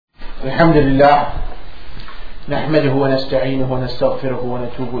الحمد لله نحمده ونستعينه ونستغفره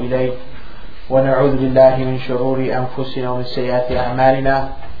ونتوب إليه ونعوذ بالله من شرور أنفسنا ومن سيئات أعمالنا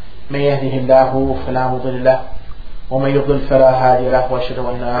من يهده الله فلا مضل له ومن يضلل فلا هادي له وأشهد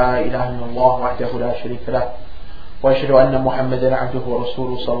أن لا إله إلا الله وحده لا شريك له وأشهد أن محمدا عبده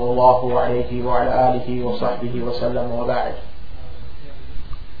ورسوله صلى الله عليه وعلى آله وصحبه وسلم وبعد.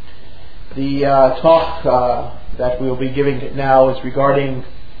 The talk that we will be giving now is regarding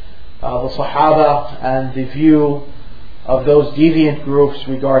the Sahabah and the view of those deviant groups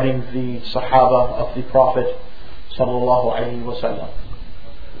regarding the Sahabah of the Prophet sallallahu alaihi wasallam.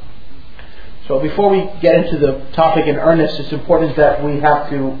 So before we get into the topic in earnest, it's important that we have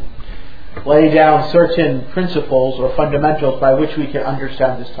to lay down certain principles or fundamentals by which we can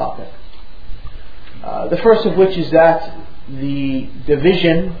understand this topic. The first of which is that the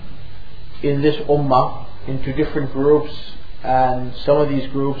division in this ummah into different groups, and some of these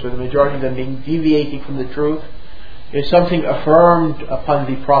groups, or the majority of them, being deviating from the truth, is something affirmed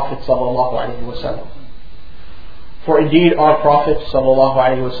upon the Prophet sallallahu alaihi wasallam. For indeed, our Prophet sallallahu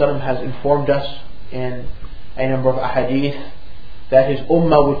alaihi wasallam has informed us in a number of ahadith that his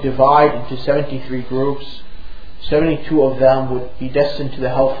ummah would divide into 73 groups. 72 of them would be destined to the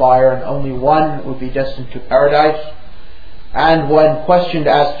hellfire, and only one would be destined to paradise. And when questioned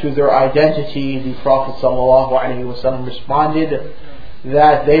as to their identity, the Prophet ﷺ responded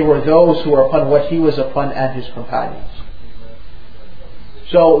that they were those who were upon what he was upon and his companions.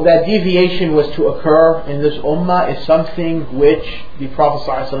 So that deviation was to occur in this ummah is something which the Prophet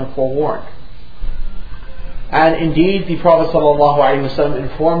ﷺ forewarned. And indeed, the Prophet ﷺ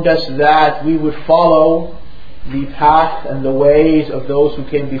informed us that we would follow the path and the ways of those who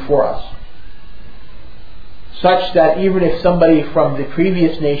came before us, such that even if somebody from the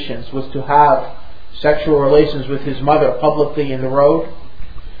previous nations was to have sexual relations with his mother publicly in the road,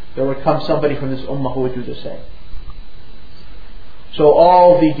 there would come somebody from this ummah who would do the same. So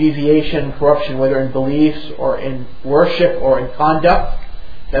all the deviation and corruption, whether in beliefs or in worship or in conduct,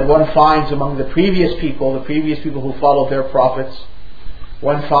 that one finds among the previous people who followed their prophets,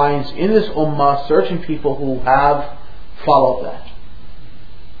 one finds in this ummah certain people who have followed that.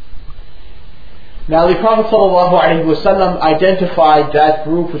 Now the Prophet ﷺ identified that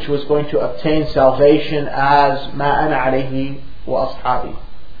group which was going to obtain salvation as مَا أَنَا عَلَيْهِ وَأَصْحَابِي,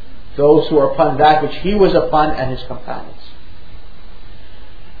 those who are upon that which he was upon and his companions.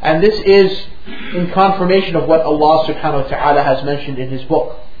 And this is in confirmation of what Allah subhanahu wa ta'ala has mentioned in his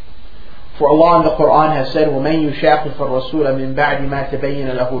book. For Allah in the Quran has said, وَمَنْ يُشَاقِقَ الرَّسُولَ مِنْ بَعْدِ مَا تَبَيَّنَ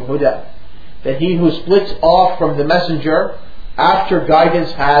لَهُ الْهُدَى, that he who splits off from the messenger after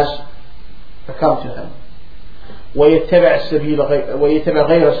guidance has come to him, وَيَتَّبِعْ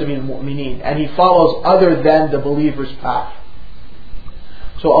غَيْرَ سَبِيلِ الْمُؤْمِنِينَ, and he follows other than the believer's path.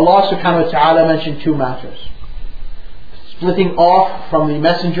 So Allah subhanahu wa ta'ala mentioned two matters: splitting off from the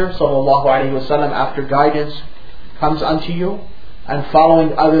messenger sallallahu alaihi wasallam after guidance comes unto you, and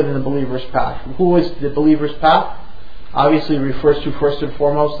following other than the believer's path. Who is the believer's path? Obviously refers to first and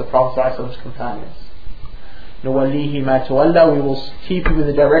foremost the Prophet sallallahu alaihi wasallam's companions. نُوَلِّيهِ مَا تَوَلَّى, we will keep him in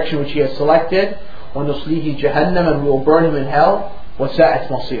the direction which he has selected. وَنُصْلِيهِ جَهَنَّمَ, and we will burn him in hell. وَسَاءَتْ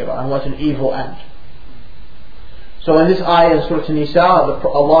مَصِيرًا, and what an evil end. So in this ayah in Surah An-Nisa,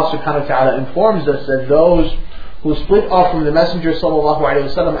 Allah subhanahu wa ta'ala informs us that those who split off from the Messenger sallallahu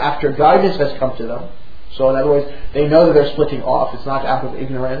alaihi wasallam after guidance has come to them, so in other words, they know that they're splitting off, it's not out of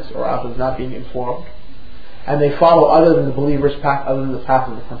ignorance or out of not being informed, and they follow other than the believer's path, other than the path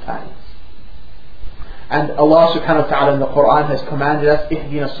of the companions. And Allah subhanahu wa ta'ala in the Quran has commanded us,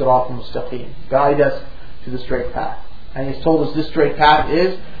 اهدنا الصراط المستقيم, guide us to the straight path. And He has told us this straight path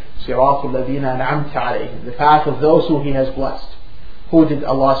is صراط الذين أنعمت عليهم, the path of those who He has blessed. Who did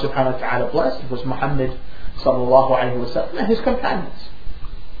Allah subhanahu wa ta'ala bless? It was Muhammad sallallahu alayhi wa sallam and his companions.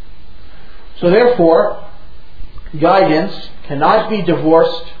 So therefore, guidance cannot be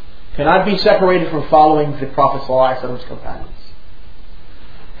divorced, cannot be separated from following the Prophet sallallahu alayhi wa sallam's companions.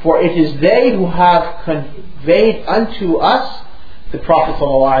 For it is they who have conveyed unto us the Prophet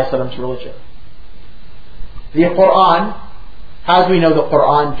ﷺ's religion. The Quran, how do we know the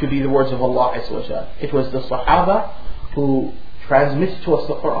Quran to be the words of Allah Azza wa Jalla? It was the Sahabah who transmitted to us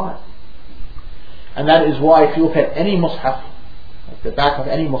the Quran. And that is why if you look at any mushaf, at the back of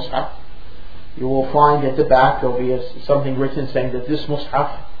any mushaf, you will find at the back there will be something written saying that this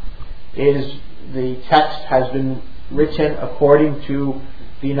mushaf is, the text has been written according to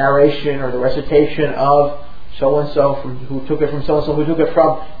the narration or the recitation of so and so, who took it from so and so, who took it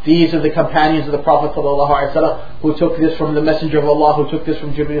from these of the companions of the Prophet ﷺ, who took this from the Messenger of Allah, who took this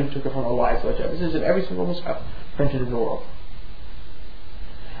from Jibreel, who took it from Allah. This is in every single mushaf printed in the world.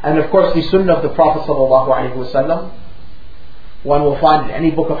 And of course the sunnah of the Prophet ﷺ, one will find in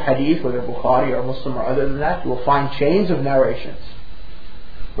any book of hadith, whether Bukhari or Muslim or other than that, you will find chains of narrations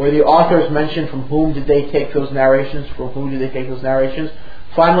where the authors mention from whom did they take those narrations, from whom did they take those narrations,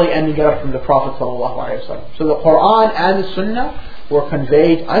 finally ending up from the Prophet ﷺ. So the Quran and the Sunnah were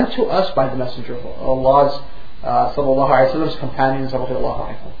conveyed unto us by the Messenger of Allah's ﷺ's companions radiallahu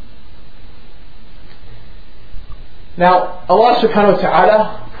anhum. Now Allah subhanahu wa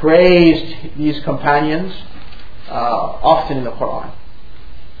ta'ala praised these companions often in the Quran.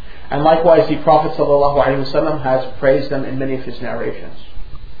 And likewise the Prophet ﷺ has praised them in many of his narrations.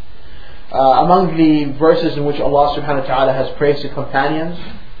 Among the verses in which Allah subhanahu wa ta'ala has praised the companions,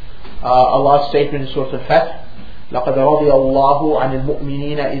 Allah's statement in Surah Al-Fath, لَقَدْ رَضِيَ اللَّهُ عَنِ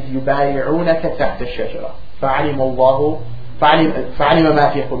الْمُؤْمِنِينَ إِذْ يُبَايِعُونَكَ تَحْتَ الشَّجَرَةِ فَعَلِمَ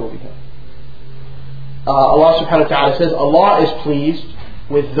مَا فِي قُلُوبِهِمْ. Allah subhanahu wa ta'ala says, Allah is pleased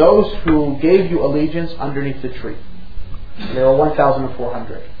with those who gave you allegiance underneath the tree. There are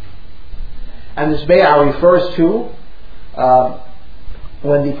 1,400. And this bay'ah refers to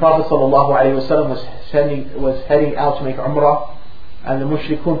when the Prophet ﷺ was heading out to make Umrah, and the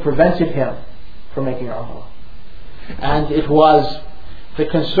mushrikun prevented him from making Umrah. And the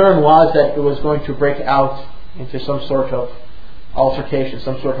concern was that it was going to break out into some sort of altercation,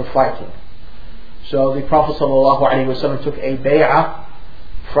 some sort of fighting. So the Prophet ﷺ took a bay'ah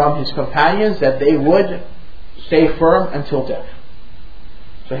from his companions that they would stay firm until death.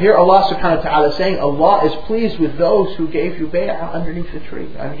 So here Allah subhanahu wa ta'ala is saying, Allah is pleased with those who gave you bay'ah underneath the tree,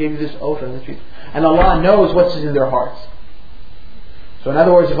 and gave you this oath under the tree. And Allah knows what's in their hearts. So in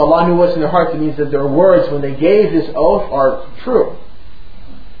other words, if Allah knew what's in their hearts, it means that their words when they gave this oath are true.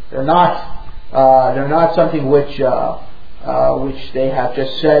 They're not something which they have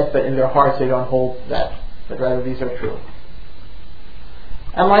just said, but in their hearts they don't hold that. But rather these are true.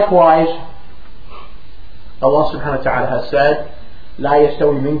 And likewise, Allah subhanahu wa ta'ala has said, لا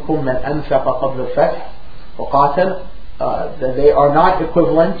يستوي منكم من أنفق قبل الفتح وقاتل, that they are not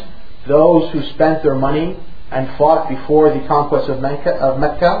equivalent, those who spent their money and fought before the conquest of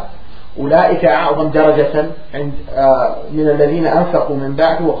Mecca. أولئك أعظم درجة من الذين أنفقوا من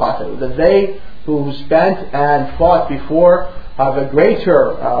بعد وقاتلوا, that they who spent and fought before have a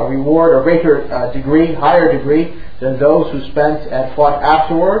greater reward or greater degree, higher degree than those who spent and fought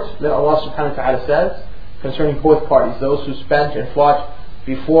afterwards. That Allah subhanahu wa ta'ala says concerning both parties, those who spent and fought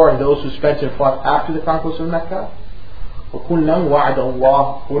before and those who spent and fought after the conquest of Mecca. وَكُلًّا وَعَدَ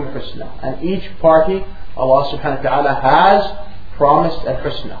اللَّهُ الْحُسْنَى, and each party Allah subhanahu wa ta'ala has promised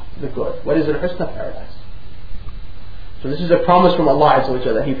al-husna, the good. What is al-husna? Paradise. So this is a promise from Allah Azza wa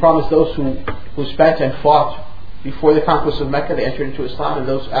Jalla. He promised those who spent and fought before the conquest of Mecca, they entered into Islam, and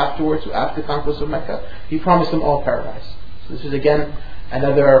those afterwards, after the conquest of Mecca, He promised them all paradise. So this is again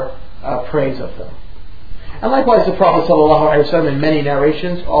another praise of them. And likewise the Prophet ﷺ in many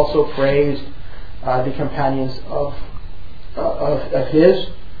narrations also praised the companions of his,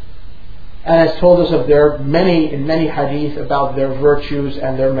 and has told us of in many hadith about their virtues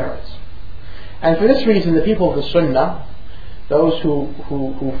and their merits. And for this reason the people of the Sunnah, those who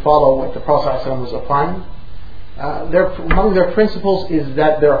follow what the Prophet ﷺ was applying, among their principles is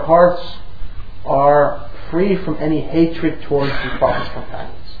that their hearts are free from any hatred towards the Prophet's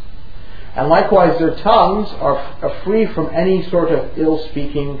companions. And likewise their tongues are free from any sort of ill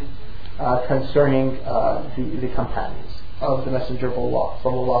speaking concerning the companions of the Messenger of Allah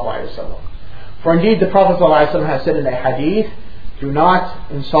sallallahu alaihi wasallam. For indeed the Prophet sallallahu alaihi wasallam has said in a hadith, do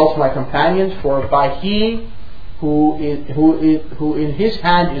not insult my companions, for by He who in His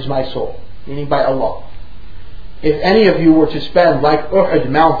hand is my soul, meaning by Allah. If any of you were to spend like Uhud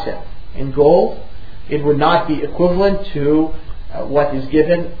mountain in gold, it would not be equivalent to what is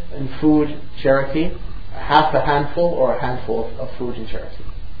given in food charity, half a handful or a handful of food in charity.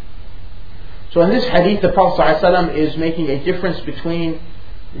 So in this hadith the Prophet ﷺ is making a difference between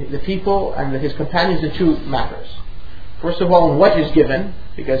the people and his companions in two matters. First of all, in what is given,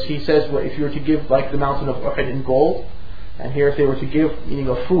 because he says, well, if you were to give like the mountain of Uhud in gold, and here if they were to give, meaning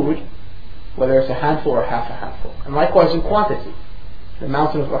of food, whether it's a handful or half a handful. And likewise in quantity, the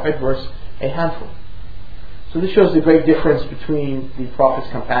mountain of Uhud versus a handful. So this shows the great difference between the Prophet's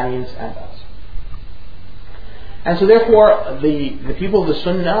companions and us. And so therefore the people of the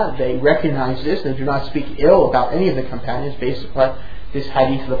Sunnah, they recognize this, they do not speak ill about any of the companions based upon this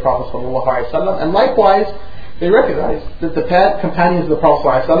hadith of the Prophet ﷺ. And likewise they recognize that the companions of the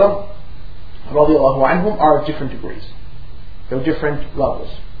Prophet ﷺ radiallahu anhum are of different degrees. They're different levels.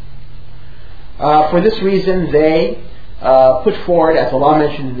 For this reason they put forward, as Allah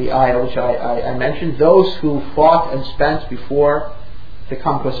mentioned in the ayah which I mentioned, those who fought and spent before the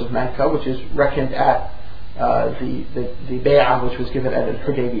conquest of Mecca, which is reckoned at the bay'ah which was given at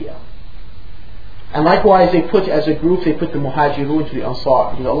Al-Hudaybiyah. And likewise, they put as a group, they put the Muhajirun to the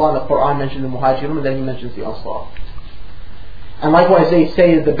Ansar. Because Allah in the Quran mentioned the Muhajirun, and then He mentions the Ansar. And likewise, they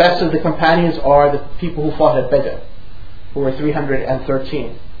say that the best of the companions are the people who fought at Badr, who were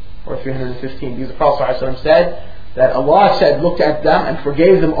 313 or 315. Because the Prophet ﷺ said that Allah looked at them and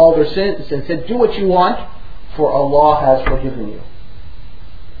forgave them all their sins and said, do what you want, for Allah has forgiven you.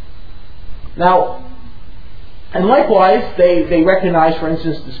 Now, and likewise, they recognize, for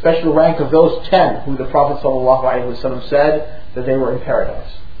instance, the special rank of those 10 who the Prophet ﷺ said that they were in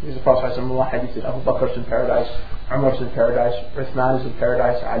paradise. Because the Prophet ﷺ hadith said, Abu Bakr is in paradise, Umar is in paradise, Uthman is in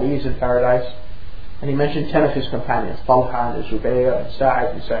paradise, Ali is in paradise. And he mentioned 10 of his companions, Talha and Zubayr and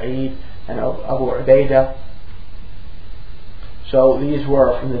Sa'id and Sa'id and Abu Ubaidah. So these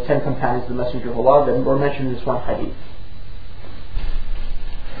were from the 10 companions of the Messenger of Allah that were mentioned in this one hadith.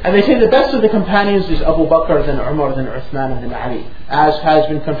 And they say the best of the companions is Abu Bakr, then Umar, then Uthman, and then Ali, as has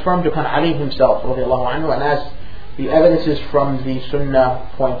been confirmed upon Ali himself, radiallahu anhu, and as the evidences from the Sunnah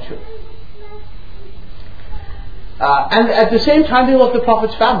point to. And at the same time, they love the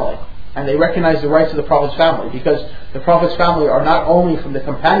Prophet's family, and they recognize the rights of the Prophet's family, because the Prophet's family are not only from the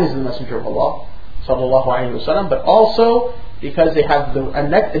companions of the Messenger of Allah, sallallahu alaihi wasallam, but also because they have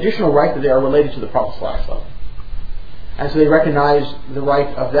an additional right that they are related to the Prophet sallallahu alaihi wasallam. And so they recognize the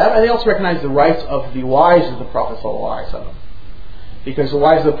right of them, and they also recognize the rights of the wives of the Prophet ﷺ. Because the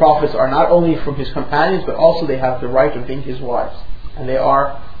wives of the Prophet are not only from his companions, but also they have the right of being his wives. And they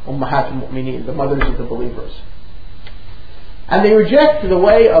are Ummahat al-Mu'mineen, the mothers of the believers. And they reject the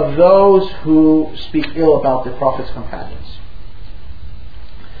way of those who speak ill about the Prophet's companions.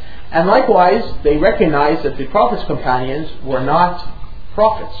 And likewise, they recognize that the Prophet's companions were not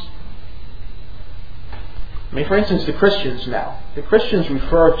prophets. I mean, for instance, the Christians now. The Christians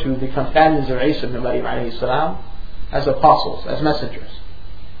refer to the companions of Isa ibn Maryam alayhi salam as apostles, as messengers.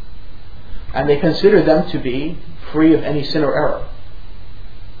 And they consider them to be free of any sin or error.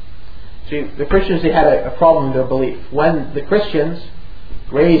 See, the Christians, they had a problem in their belief. When the Christians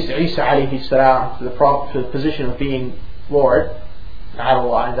raised Isa alayhi salam to the position of being Lord,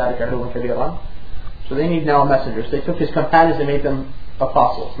 so they need now messengers. They took his companions and made them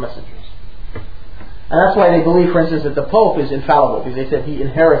apostles, messengers. And that's why they believe, for instance, that the Pope is infallible, because they said he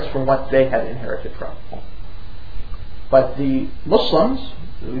inherits from what they had inherited from. But the Muslims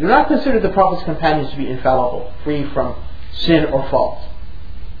do not consider the Prophet's companions to be infallible, free from sin or fault.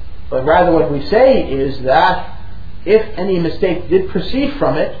 But rather what we say is that if any mistake did proceed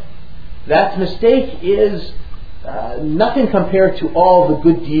from it, that mistake is nothing compared to all the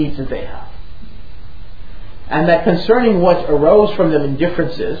good deeds that they have. And that concerning what arose from them in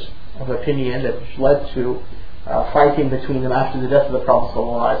differences of opinion that led to fighting between them after the death of the Prophet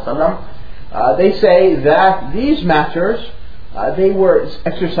ﷺ, they say that these matters, they were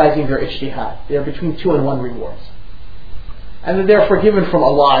exercising their ijtihad. They are between 2 and 1 rewards. And that they are forgiven from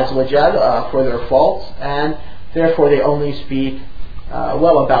Allah Azza wa Jal for their faults, and therefore they only speak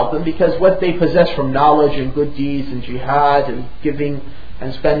well about them, because what they possess from knowledge and good deeds and jihad and giving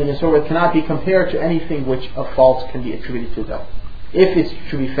and spending and so forth cannot be compared to anything which of faults can be attributed to them, if it's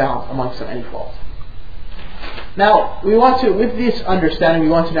to be found amongst them any fault. Now, with this understanding, we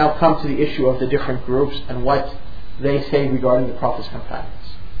want to now come to the issue of the different groups and what they say regarding the Prophet's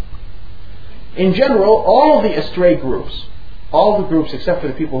companions. In general, all of the astray groups, all the groups except for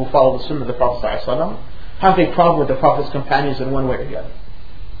the people who follow the Sunnah of the Prophet ﷺ, have a problem with the Prophet's companions in one way or the other.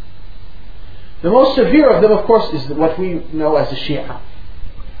 The most severe of them, of course, is what we know as the Shia.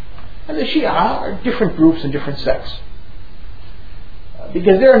 And the Shia are different groups and different sects,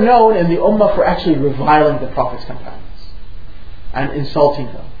 because they are known in the Ummah for actually reviling the Prophet's companions and insulting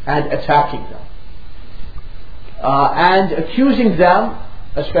them and attacking them and accusing them,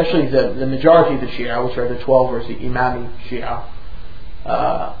 especially the majority of the Shia, which are the 12 or the Imami Shia,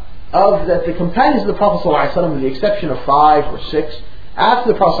 of that the companions of the Prophet ﷺ, with the exception of 5 or 6,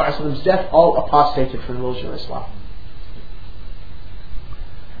 after the Prophet ﷺ's death, all apostated from the religion of Islam.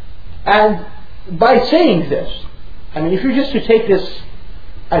 And by saying this, I mean, if you just to take this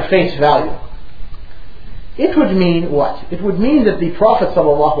at face value, it would mean what? It would mean that the Prophet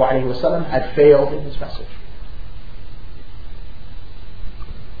ﷺ had failed in his message.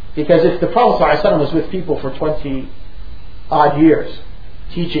 Because if the Prophet ﷺ was with people for 20 odd years,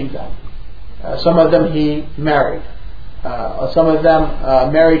 teaching them, some of them he married, some of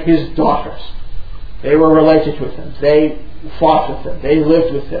them married his daughters, they were related with him, they fought with him, they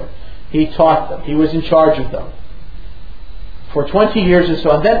lived with him, he taught them, he was in charge of them for 20 years and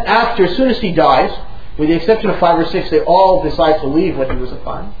so on. Then after, as soon as he dies, with the exception of 5 or 6, they all decide to leave when he was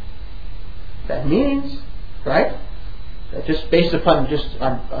upon. That means, right, that just based upon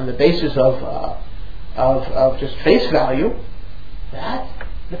on the basis of just face value, that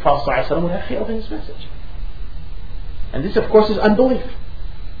the Prophet ﷺ would have failed in his message. And this, of course, is unbelief.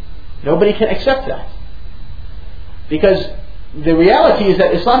 Nobody can accept that. Because the reality is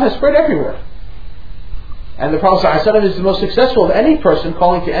that Islam has spread everywhere. And the Prophet ﷺ is the most successful of any person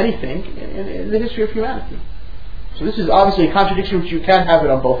calling to anything in the history of humanity. So this is obviously a contradiction which you can't have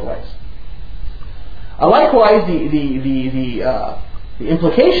it on both ways. Likewise, the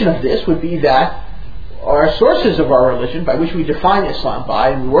implication of this would be that our sources of our religion, by which we define Islam by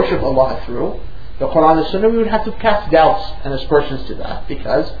and we worship Allah through, the Quran and the Sunnah, we would have to cast doubts and aspersions to that,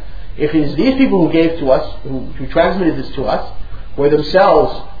 because if it is these people who gave to us, who transmitted this to us, were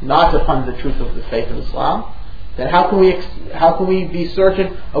themselves not upon the truth of the faith of Islam, then how can we be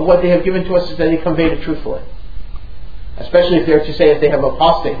certain of what they have given to us is that they conveyed it truthfully? Especially if they're to say that they have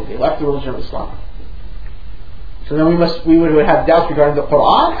apostated, they left the religion of Islam. So then we would have doubts regarding the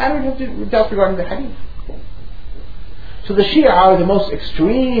Quran and we would have doubts regarding the Hadith. So the Shia are the most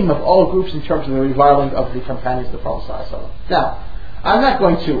extreme of all groups in terms of the reviling of the companions of the Prophet ﷺ. Now, I'm not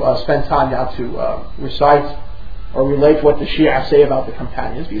going to spend time now to recite or relate what the Shia say about the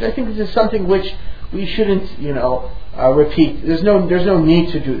companions, because I think this is something which we shouldn't, repeat. There's no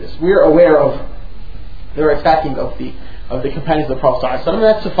need to do this. We're aware of their attacking of the companions of the Prophet ﷺ, and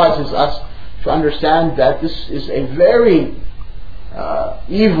that suffices us to understand that this is a very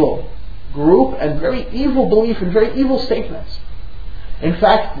evil group and very evil belief and very evil statements. In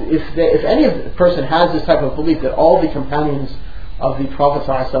fact, if any of the person has this type of belief that all the companions of the Prophet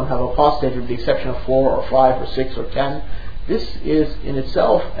ﷺ have apostated with the exception of 4 or 5 or 6 or 10, this is in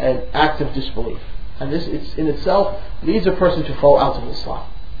itself an act of disbelief. And this in itself leads a person to fall out of Islam.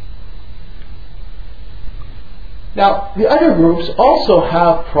 Now, the other groups also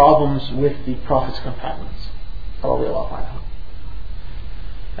have problems with the Prophet's companions.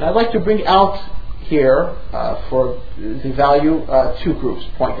 And I'd like to bring out here, for the value, 2 groups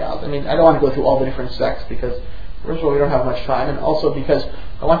point out. I mean, I don't want to go through all the different sects because, first of all, we don't have much time, and also because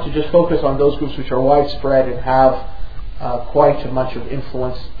I want to just focus on those groups which are widespread and have quite much of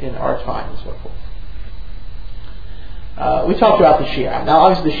influence in our time and so forth. We talked about the Shia. Now,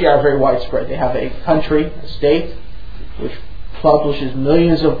 obviously, the Shia are very widespread. They have a country, a state, which publishes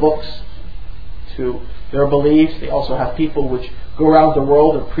millions of books to their beliefs. They also have people which go around the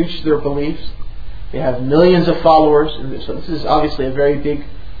world and preach their beliefs. They have millions of followers. So this is obviously a very big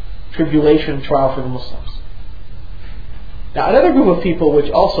tribulation trial for the Muslims. Now, another group of people which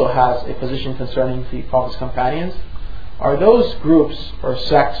also has a position concerning the Prophet's companions are those groups or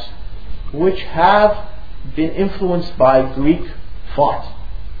sects which have been influenced by Greek thought,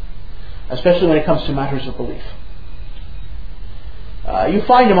 especially when it comes to matters of belief. You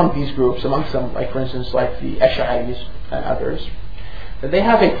find among these groups, amongst them, like for instance, like the Ash'aris and others, that they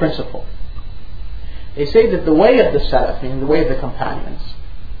have a principle. They say that the way of the Salaf, meaning the way of the companions,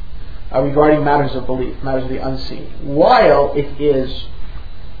 regarding matters of belief, matters of the unseen, while it is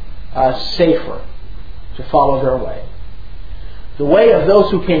safer to follow their way, the way of those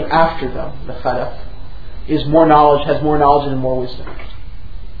who came after them, the Khalaf, is more knowledge, has more knowledge and more wisdom.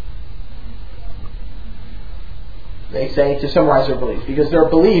 They say, to summarize their beliefs, because their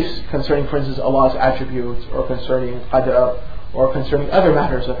beliefs concerning, for instance, Allah's attributes, or concerning Qadr, or concerning other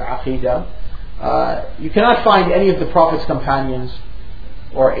matters of Aqidah, you cannot find any of the Prophet's companions,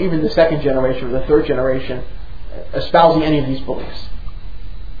 or even the second generation or the third generation, espousing any of these beliefs.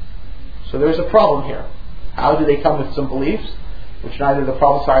 So there's a problem here. How do they come with some beliefs which neither the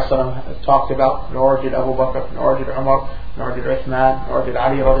Prophet ﷺ talked about, nor did Abu Bakr, nor did Umar, nor did Uthman, nor did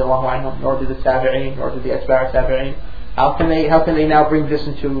Ali radiallahu anhu, nor did the Tabi'een, nor did the Atba' Tabi'een? How can they now bring this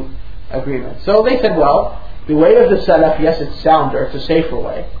into agreement? So they said, well, the way of the Salaf, yes, it's sounder, it's a safer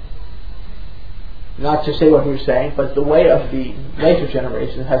way. Not to say what we were saying, but the way of the later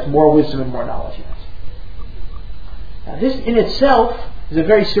generation has more wisdom and more knowledge in it. Now this in itself is a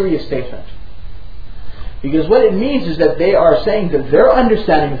very serious statement. Because what it means is that they are saying that their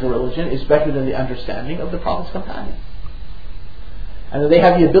understanding of the religion is better than the understanding of the Prophet's companions. And that they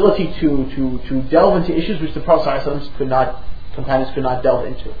have the ability to delve into issues which the Prophet companions could not delve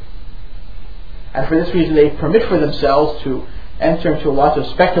into. And for this reason they permit for themselves to enter into a lot of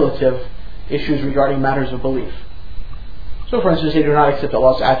speculative issues regarding matters of belief. So for instance, they do not accept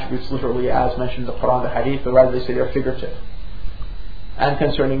Allah's attributes literally as mentioned in the Quran, the Hadith, but rather they say they are figurative. And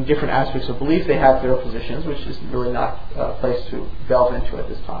concerning different aspects of belief, they have their positions, which is really not a place to delve into at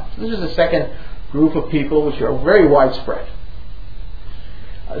this time. So this is the second group of people which are very widespread.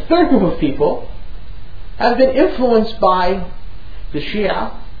 The third group of people have been influenced by the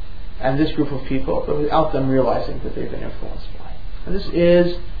Shia and this group of people, but without them realizing that they've been influenced by it. And this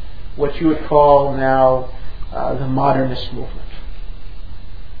is what you would call now the modernist movement.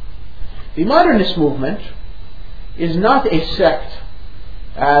 The modernist movement is not a sect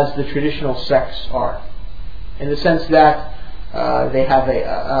as the traditional sects are, in the sense that they have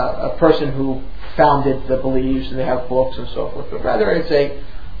a person who founded the beliefs and they have books and so forth, but rather it's a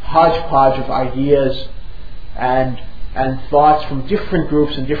hodgepodge of ideas and thoughts from different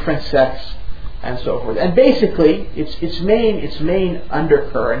groups and different sects and so forth. And basically, its main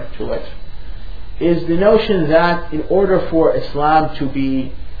undercurrent to it is the notion that in order for Islam to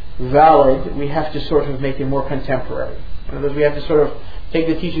be valid, we have to sort of make it more contemporary. In other words, we have to sort of take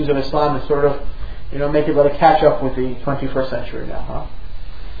the teachings of Islam and sort of, make it let it catch up with the 21st century now, huh?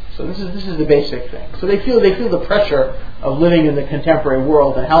 So this is the basic thing. So they feel the pressure of living in the contemporary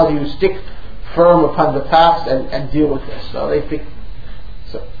world, and how do you stick firm upon the past and deal with this? So they think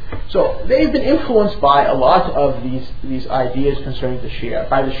so they've been influenced by a lot of these ideas concerning the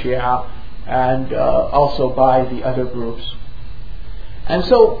Shia, and also by the other groups. And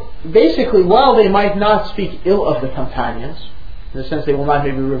so basically, while they might not speak ill of the companions, in the sense they will not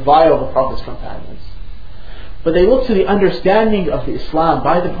maybe revile the Prophet's companions, but they look to the understanding of the Islam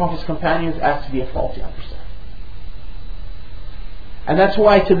by the Prophet's companions as to be a faulty understanding. And that's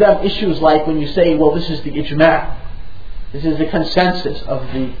why to them issues like when you say, well, this is the ijma', this is the consensus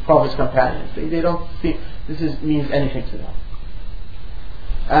of the Prophet's companions, they don't think means anything to them.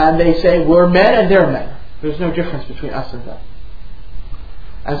 And they say, we're men and they're men. There's no difference between us and them.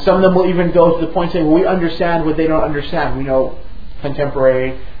 And some of them will even go to the point saying, well, we understand what they don't understand. We know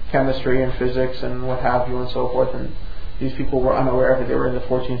contemporary chemistry and physics and what have you and so forth, and these people were unaware of it. They were in the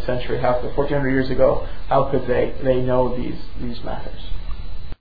 14th century, 1400 years ago. How could they know these matters?